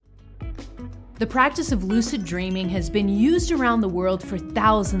The practice of lucid dreaming has been used around the world for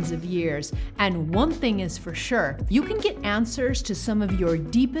thousands of years, and one thing is for sure, you can get answers to some of your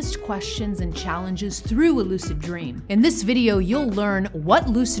deepest questions and challenges through a lucid dream. In this video, you'll learn what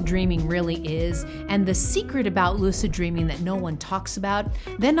lucid dreaming really is and the secret about lucid dreaming that no one talks about.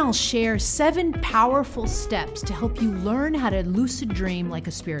 Then I'll share 7 powerful steps to help you learn how to lucid dream like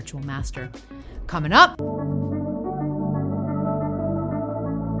a spiritual master. Coming up.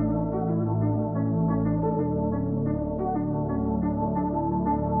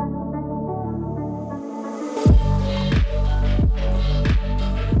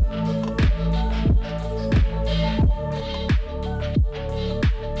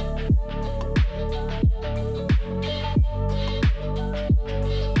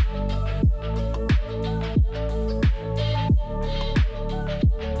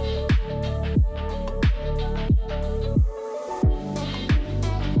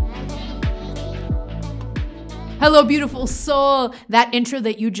 Hello, beautiful soul. That intro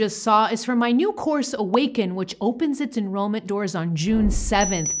that you just saw is from my new course, Awaken, which opens its enrollment doors on June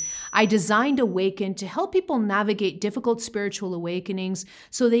 7th. I designed Awaken to help people navigate difficult spiritual awakenings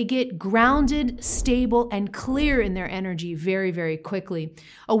so they get grounded, stable, and clear in their energy very, very quickly.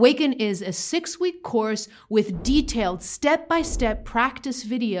 Awaken is a 6-week course with detailed step-by-step practice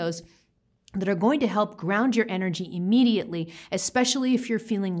videos that are going to help ground your energy immediately, especially if you're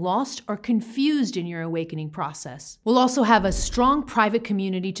feeling lost or confused in your awakening process. We'll also have a strong private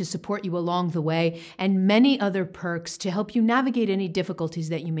community to support you along the way and many other perks to help you navigate any difficulties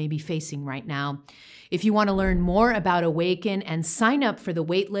that you may be facing right now. If you want to learn more about Awaken and sign up for the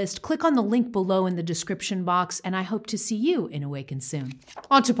waitlist, click on the link below in the description box, and I hope to see you in Awaken soon.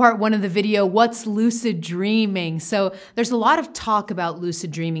 On to part 1 of the video, what's lucid dreaming? So there's a lot of talk about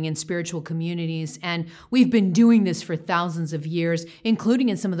lucid dreaming in spiritual communities, and we've been doing this for thousands of years, including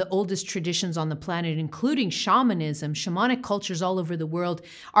in some of the oldest traditions on the planet, including shamanism. Shamanic cultures all over the world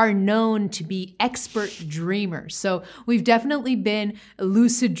are known to be expert dreamers. So we've definitely been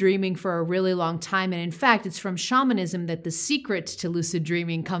lucid dreaming for a really long time, and in fact, it's from shamanism that the secret to lucid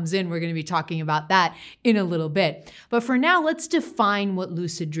dreaming comes in. We're going to be talking about that in a little bit. But for now, let's define what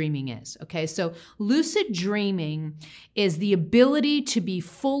lucid dreaming is. Okay, so lucid dreaming is the ability to be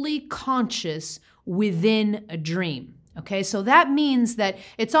fully conscious within a dream. Okay, so that means that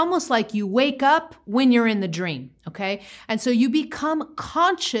it's almost like you wake up when you're in the dream, okay? And so you become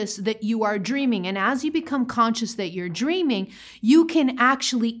conscious that you are dreaming. And as you become conscious that you're dreaming, you can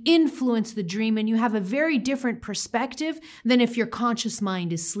actually influence the dream, and you have a very different perspective than if your conscious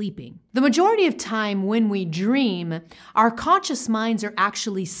mind is sleeping. The majority of time when we dream, our conscious minds are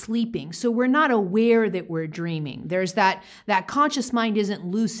actually sleeping. So we're not aware that we're dreaming. There's that conscious mind isn't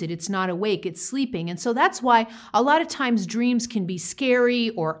lucid. It's not awake. It's sleeping. And so that's why a lot of times dreams can be scary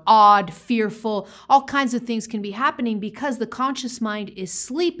or odd, fearful. All kinds of things can be happening because the conscious mind is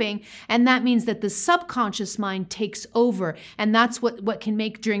sleeping, and that means that the subconscious mind takes over, and that's what can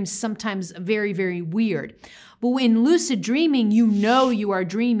make dreams sometimes very, very weird. But in lucid dreaming, you know you are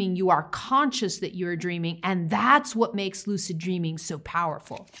dreaming, you are conscious that you're dreaming, and that's what makes lucid dreaming so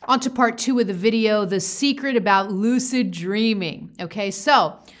powerful. On to part 2 of the video, the secret about lucid dreaming. Okay,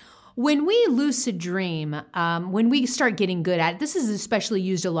 so when we lucid dream, when we start getting good at it, this is especially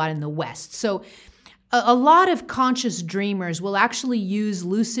used a lot in the West. So a lot of conscious dreamers will actually use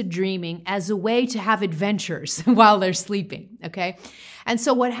lucid dreaming as a way to have adventures while they're sleeping, okay? And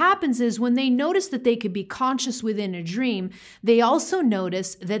so what happens is when they notice that they could be conscious within a dream, they also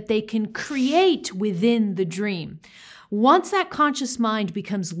notice that they can create within the dream. Once that conscious mind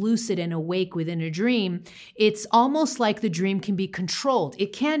becomes lucid and awake within a dream, it's almost like the dream can be controlled.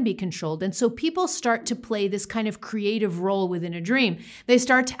 It can be controlled. And so people start to play this kind of creative role within a dream. They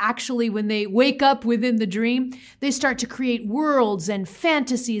start to actually, when they wake up within the dream, they start to create worlds and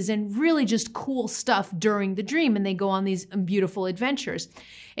fantasies and really just cool stuff during the dream. And they go on these beautiful adventures.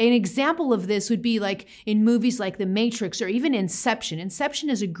 An example of this would be like in movies like The Matrix or even Inception. Inception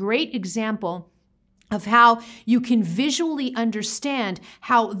is a great example of how you can visually understand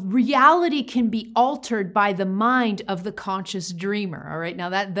how reality can be altered by the mind of the conscious dreamer. All right. Now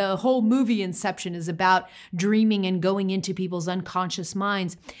that the whole movie Inception is about dreaming and going into people's unconscious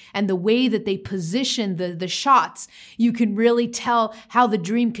minds, and the way that they position the shots, you can really tell how the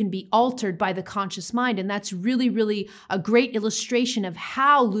dream can be altered by the conscious mind. And that's really, really a great illustration of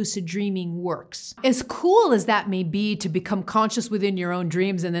how lucid dreaming works. As cool as that may be to become conscious within your own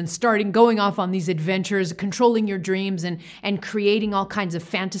dreams and then going off on these adventures adventures, controlling your dreams and creating all kinds of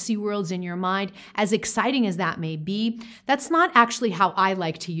fantasy worlds in your mind, as exciting as that may be, that's not actually how I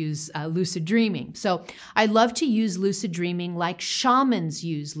like to use lucid dreaming. So I love to use lucid dreaming like shamans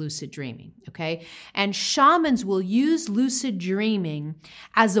use lucid dreaming, okay? And shamans will use lucid dreaming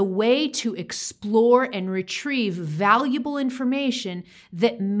as a way to explore and retrieve valuable information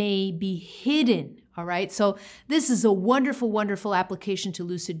that may be hidden. All right. So this is a wonderful, wonderful application to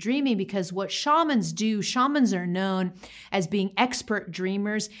lucid dreaming, because what shamans do, shamans are known as being expert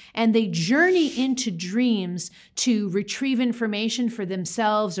dreamers, and they journey into dreams to retrieve information for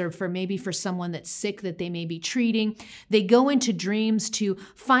themselves or for someone that's sick that they may be treating. They go into dreams to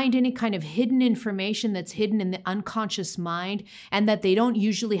find any kind of hidden information that's hidden in the unconscious mind and that they don't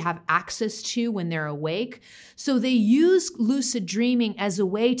usually have access to when they're awake. So they use lucid dreaming as a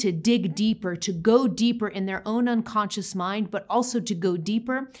way to dig deeper, to go deeper in their own unconscious mind, but also to go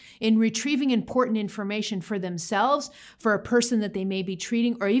deeper in retrieving important information for themselves, for a person that they may be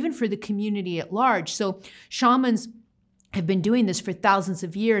treating, or even for the community at large. So shamans have been doing this for thousands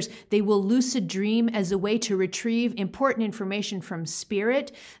of years. They will lucid dream as a way to retrieve important information from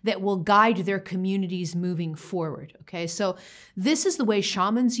spirit that will guide their communities moving forward. Okay, so this is the way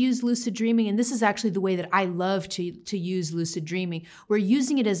shamans use lucid dreaming, and this is actually the way that I love to use lucid dreaming. We're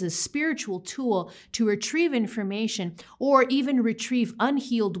using it as a spiritual tool to retrieve information or even retrieve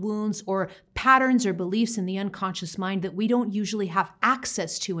unhealed wounds or patterns or beliefs in the unconscious mind that we don't usually have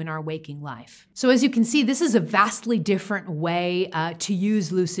access to in our waking life. So as you can see, this is a vastly different way to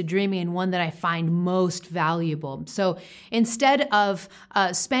use lucid dreaming, and one that I find most valuable. So instead of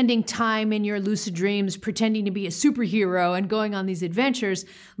spending time in your lucid dreams pretending to be a superhero and going on these adventures,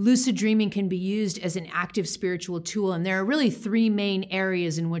 lucid dreaming can be used as an active spiritual tool. And there are really three main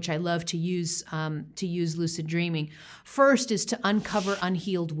areas in which I love to use lucid dreaming. First is to uncover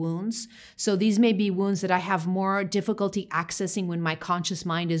unhealed wounds. So these may be wounds that I have more difficulty accessing when my conscious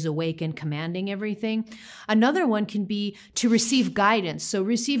mind is awake and commanding everything. Another one can be to receive guidance. So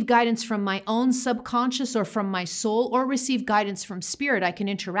receive guidance from my own subconscious or from my soul, or receive guidance from spirit. I can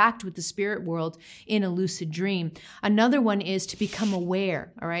interact with the spirit world in a lucid dream. Another one is to become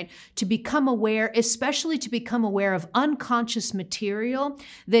aware, all right? To become aware, especially to become aware of unconscious material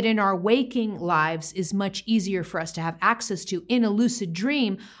that in our waking lives is much easier for us to have access to. In a lucid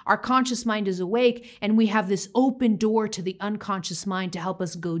dream, our conscious mind is awake, and we have this open door to the unconscious mind to help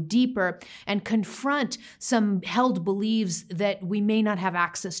us go deeper and confront some held beliefs that we may not have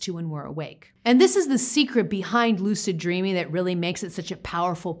access to when we're awake. And this is the secret behind lucid dreaming that really makes it such a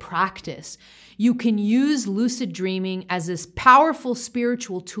powerful practice. You can use lucid dreaming as this powerful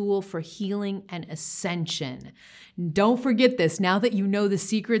spiritual tool for healing and ascension. Don't forget this. Now that you know the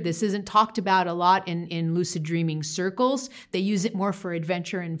secret, this isn't talked about a lot in lucid dreaming circles. They use it more for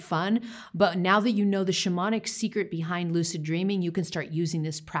adventure and fun. But now that you know the shamanic secret behind lucid dreaming, you can start using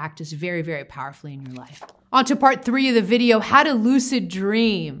this practice very, very powerfully in your life. On to part 3 of the video, how to lucid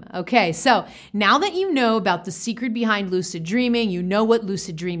dream. Okay, so now that you know about the secret behind lucid dreaming, you know what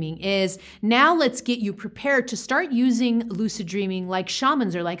lucid dreaming is, now let's get you prepared to start using lucid dreaming like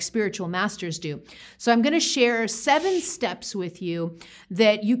shamans or like spiritual masters do. So I'm going to share 7 steps with you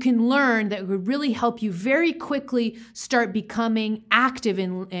that you can learn that would really help you very quickly start becoming active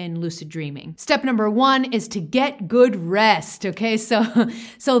in lucid dreaming. Step number 1 is to get good rest. Okay, so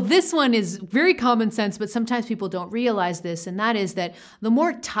this one is very common sense, but sometimes people don't realize this, and that is that the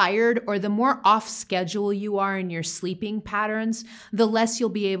more tired or the more off schedule you are in your sleeping patterns, the less you'll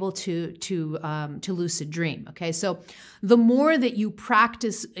be able to lucid dream. Okay, so the more that you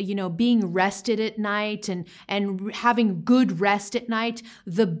practice, being rested at night and having good rest at night,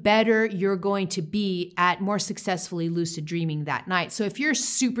 the better you're going to be at more successfully lucid dreaming that night. So if you're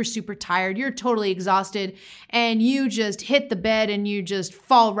super, super tired, you're totally exhausted, and you just hit the bed and you just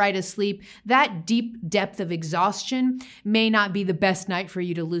fall right asleep, that deep depth of exhaustion may not be the best night for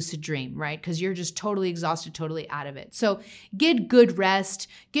you to lucid dream, right? Because you're just totally exhausted, totally out of it. So get good rest,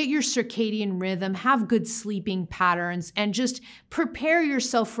 get your circadian rhythm, have good sleeping patterns, and just prepare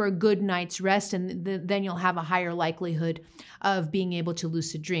yourself for a good night's rest, and then you'll have a higher likelihood of being able to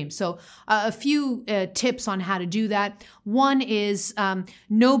lucid dream. So a few tips on how to do that. One is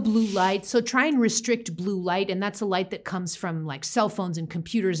no blue light. So try and restrict blue light, and that's a light that comes from like cell phones and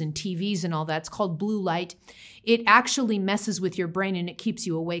computers and TVs and all that. It's called blue light. It actually messes with your brain and it keeps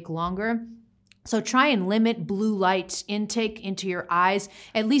you awake longer. So try and limit blue light intake into your eyes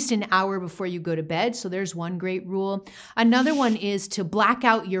at least an hour before you go to bed. So there's one great rule. Another one is to black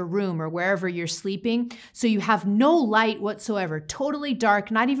out your room or wherever you're sleeping so you have no light whatsoever, totally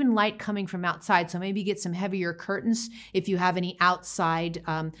dark, not even light coming from outside. So maybe get some heavier curtains if you have any outside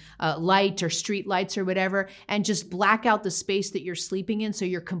light or street lights or whatever, and just black out the space that you're sleeping in so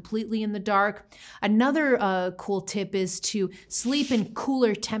you're completely in the dark. Another cool tip is to sleep in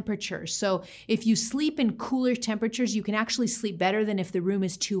cooler temperatures. So if you sleep in cooler temperatures, you can actually sleep better than if the room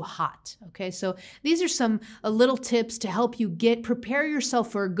is too hot. Okay, so these are some little tips to help you prepare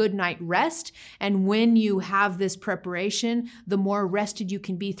yourself for a good night rest. And when you have this preparation, the more rested you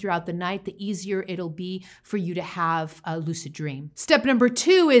can be throughout the night, the easier it'll be for you to have a lucid dream. Step number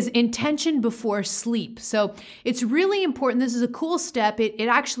 2 is intention before sleep. So it's really important. This is a cool step. It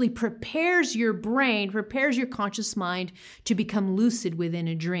actually prepares your brain, prepares your conscious mind to become lucid within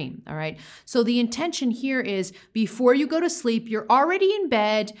a dream. All right. So the intention here is before you go to sleep, you're already in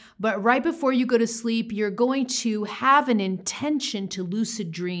bed, but right before you go to sleep, you're going to have an intention to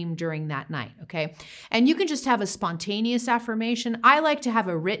lucid dream during that night, okay? And you can just have a spontaneous affirmation. I like to have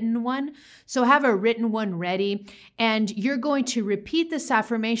a written one. So have a written one ready, and you're going to repeat this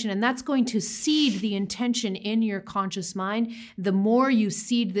affirmation, and that's going to seed the intention in your conscious mind. The more you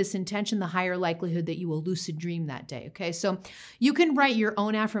seed this intention, the higher likelihood that you will lucid dream that day, okay? So you can write your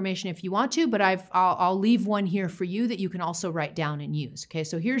own affirmation if you want to, but I'll leave one here for you that you can also write down and use. Okay,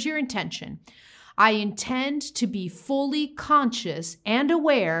 so here's your intention. I intend to be fully conscious and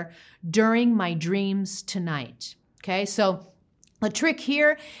aware during my dreams tonight. Okay, so the trick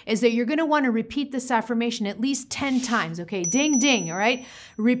here is that you're going to want to repeat this affirmation at least 10 times. Okay, ding, ding, all right?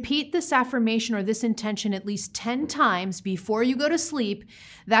 Repeat this affirmation or this intention at least 10 times before you go to sleep.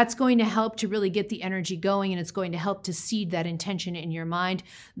 That's going to help to really get the energy going, and it's going to help to seed that intention in your mind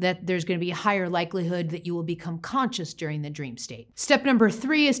that there's going to be a higher likelihood that you will become conscious during the dream state. Step number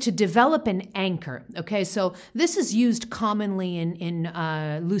 3 is to develop an anchor. Okay, so this is used commonly in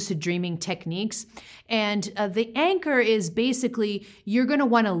lucid dreaming techniques. And the anchor is basically you're going to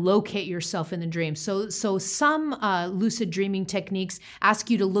want to locate yourself in the dream. So some lucid dreaming techniques ask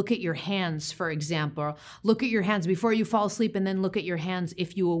you to look at your hands, for example. Look at your hands before you fall asleep, and then look at your hands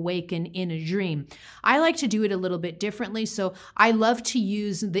if you awaken in a dream. I like to do it a little bit differently. So I love to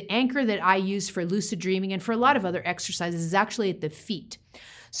use the anchor that I use for lucid dreaming and for a lot of other exercises is actually at the feet.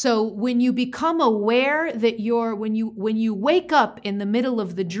 So when you become aware that when you wake up in the middle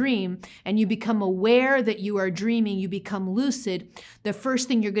of the dream and you become aware that you are dreaming, you become lucid, the first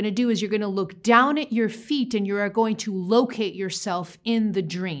thing you're going to do is you're going to look down at your feet and you are going to locate yourself in the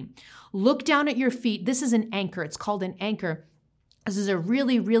dream. Look down at your feet. This is an anchor. It's called an anchor. This is a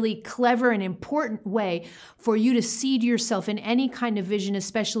really, really clever and important way for you to seed yourself in any kind of vision,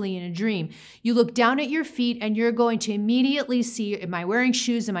 especially in a dream. You look down at your feet and you're going to immediately see, am I wearing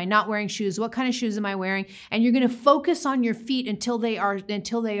shoes? Am I not wearing shoes? What kind of shoes am I wearing? And you're going to focus on your feet until they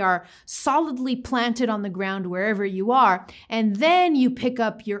are solidly planted on the ground wherever you are. And then you pick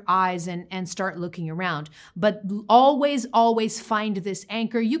up your eyes and start looking around. But always, always find this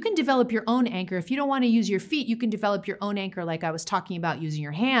anchor. You can develop your own anchor. If you don't want to use your feet, you can develop your own anchor like I was talking about using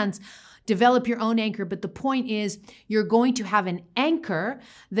your hands. Develop your own anchor, but the point is you're going to have an anchor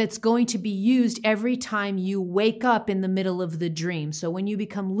that's going to be used every time you wake up in the middle of the dream. So when you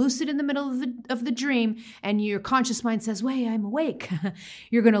become lucid in the middle of the dream and your conscious mind says, wait, I'm awake,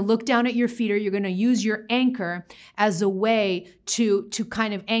 you're going to look down at your feet, or you're going to use your anchor as a way to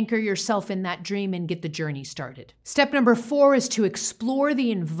kind of anchor yourself in that dream and get the journey started. Step number 4 is to explore the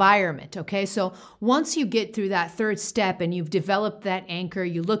environment. Okay, so once you get through that third step and you've developed that anchor,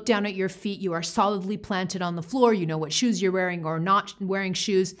 you look down at your feet, you are solidly planted on the floor, you know what shoes you're wearing or not wearing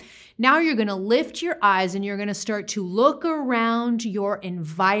shoes. Now you're going to lift your eyes and you're going to start to look around your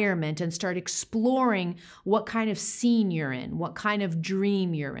environment and start exploring what kind of scene you're in, what kind of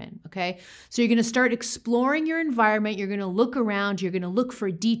dream you're in, okay? So you're going to start exploring your environment, you're going to look around, you're going to look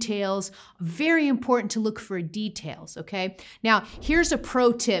for details. Very important to look for details, okay? Now, here's a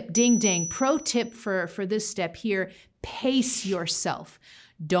pro tip, ding ding, pro tip for this step here, pace yourself.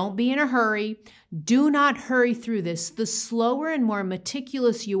 Don't be in a hurry. Do not hurry through this. The slower and more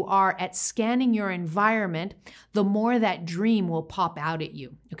meticulous you are at scanning your environment, the more that dream will pop out at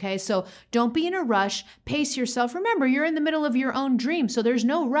you. Okay, so don't be in a rush. Pace yourself. Remember, you're in the middle of your own dream, so there's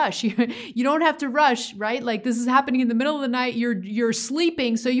no rush. You don't have to rush, right? Like this is happening in the middle of the night. You're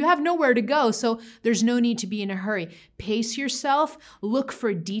sleeping, so you have nowhere to go. So there's no need to be in a hurry. Pace yourself. Look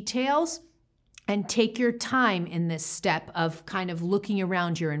for details. And take your time in this step of kind of looking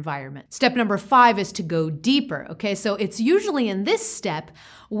around your environment. Step number 5 is to go deeper. Okay, so it's usually in this step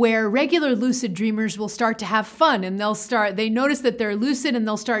where regular lucid dreamers will start to have fun, and they notice that they're lucid and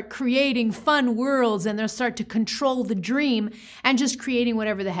they'll start creating fun worlds, and they'll start to control the dream and just creating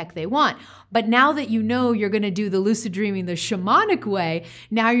whatever the heck they want. But now that you know you're going to do the lucid dreaming the shamanic way,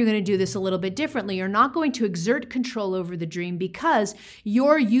 now you're going to do this a little bit differently. You're not going to exert control over the dream because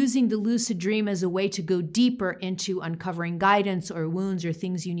you're using the lucid dream as a way to go deeper into uncovering guidance or wounds or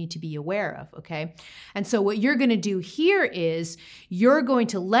things you need to be aware of, okay? And so what you're going to do here is you're going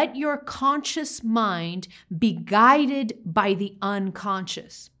to let your conscious mind be guided by the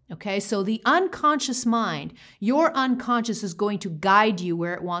unconscious. Okay, so the unconscious mind, your unconscious is going to guide you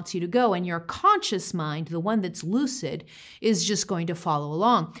where it wants you to go, and your conscious mind, the one that's lucid, is just going to follow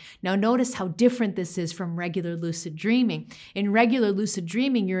along. Now notice how different this is from regular lucid dreaming. In regular lucid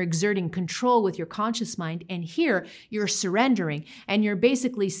dreaming, you're exerting control with your conscious mind, and here you're surrendering, and you're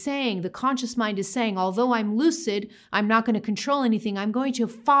basically saying, the conscious mind is saying, although I'm lucid, I'm not going to control anything, I'm going to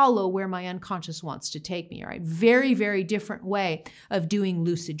follow where my unconscious wants to take me, all right? Very, very different way of doing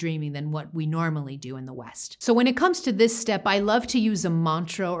lucid dreaming than what we normally do in the West. So when it comes to this step, I love to use a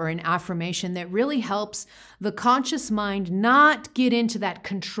mantra or an affirmation that really helps the conscious mind not get into that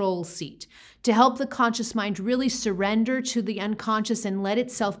control seat, to help the conscious mind really surrender to the unconscious and let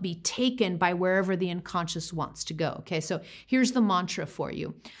itself be taken by wherever the unconscious wants to go. Okay, so here's the mantra for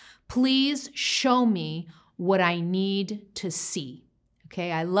you. Please show me what I need to see.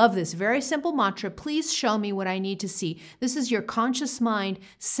 Okay, I love this very simple mantra. Please show me what I need to see. This is your conscious mind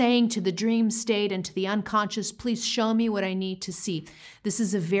saying to the dream state and to the unconscious, please show me what I need to see. This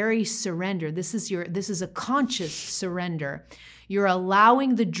is a very surrender. This is a conscious surrender. You're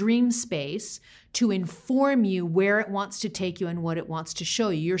allowing the dream space to inform you where it wants to take you and what it wants to show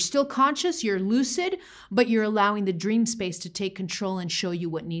you. You're still conscious, you're lucid, but you're allowing the dream space to take control and show you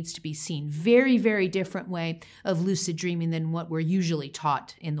what needs to be seen. Very, very different way of lucid dreaming than what we're usually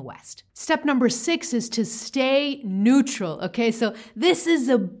taught in the West. Step number 6 is to stay neutral. Okay, so this is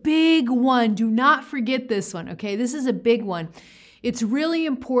a big one. Do not forget this one. Okay, this is a big one. It's really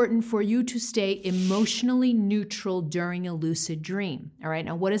important for you to stay emotionally neutral during a lucid dream. All right,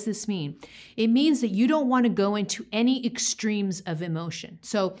 now what does this mean? It means that you don't want to go into any extremes of emotion.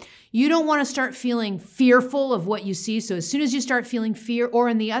 So you don't want to start feeling fearful of what you see. So as soon as you start feeling fear, or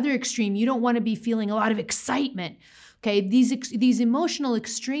in the other extreme, you don't want to be feeling a lot of excitement. Okay, these emotional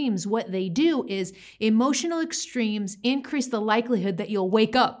extremes, what they do is emotional extremes increase the likelihood that you'll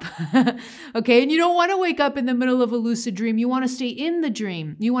wake up. Okay, and you don't want to wake up in the middle of a lucid dream. You want to stay in the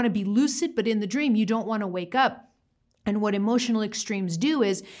dream. You want to be lucid, but in the dream, you don't want to wake up. And what emotional extremes do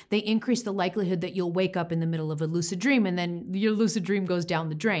is they increase the likelihood that you'll wake up in the middle of a lucid dream, and then your lucid dream goes down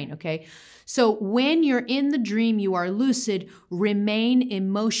the drain, okay? So when you're in the dream, you are lucid, remain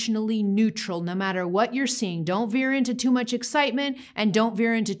emotionally neutral no matter what you're seeing. Don't veer into too much excitement and don't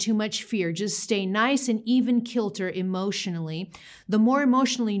veer into too much fear. Just stay nice and even kilter emotionally. The more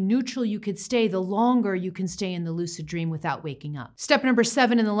emotionally neutral you could stay, the longer you can stay in the lucid dream without waking up. Step number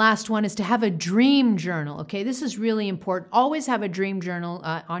 7 and the last one is to have a dream journal, okay? This is really important. Always have a dream journal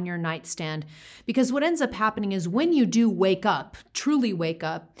on your nightstand, because what ends up happening is when you do wake up, truly wake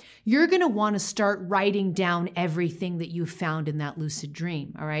up, you're going to want to start writing down everything that you found in that lucid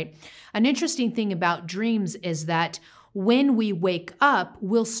dream, all right? An interesting thing about dreams is that when we wake up,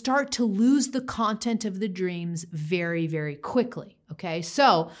 we'll start to lose the content of the dreams very, very quickly, okay?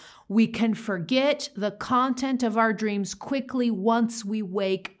 So we can forget the content of our dreams quickly once we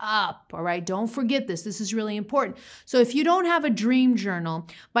wake up, all right? Don't forget this. This is really important. So if you don't have a dream journal,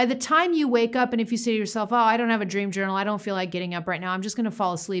 by the time you wake up and if you say to yourself, oh, I don't have a dream journal, I don't feel like getting up right now, I'm just going to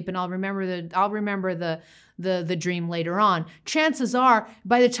fall asleep and I'll remember the dream later on. Chances are,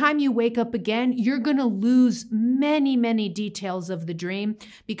 by the time you wake up again, you're going to lose many, many details of the dream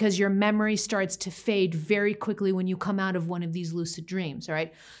because your memory starts to fade very quickly when you come out of one of these lucid dreams, all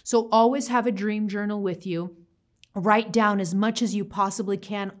right? So always have a dream journal with you. Write down as much as you possibly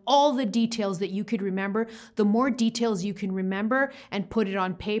can, all the details that you could remember. The more details you can remember and put it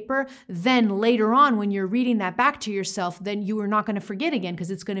on paper, then later on when you're reading that back to yourself, then you are not going to forget again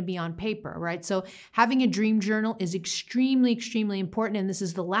because it's going to be on paper, right? So having a dream journal is extremely, extremely important. And this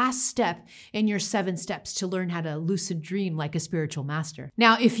is the last step in your 7 steps to learn how to lucid dream like a spiritual master.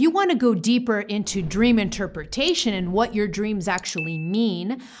 Now, if you want to go deeper into dream interpretation and what your dreams actually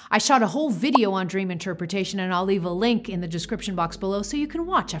mean, I shot a whole video on dream interpretation, and I'll leave a link in the description box below so you can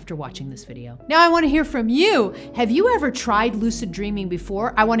watch after watching this video. Now I want to hear from you. Have you ever tried lucid dreaming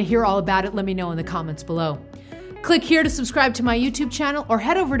before? I want to hear all about it. Let me know in the comments below. Click here to subscribe to my YouTube channel or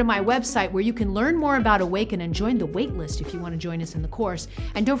head over to my website where you can learn more about Awaken and join the waitlist if you want to join us in the course.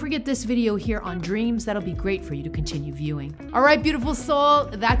 And don't forget this video here on dreams. That'll be great for you to continue viewing. All right, beautiful soul,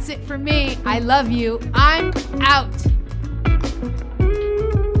 that's it for me. I love you. I'm out.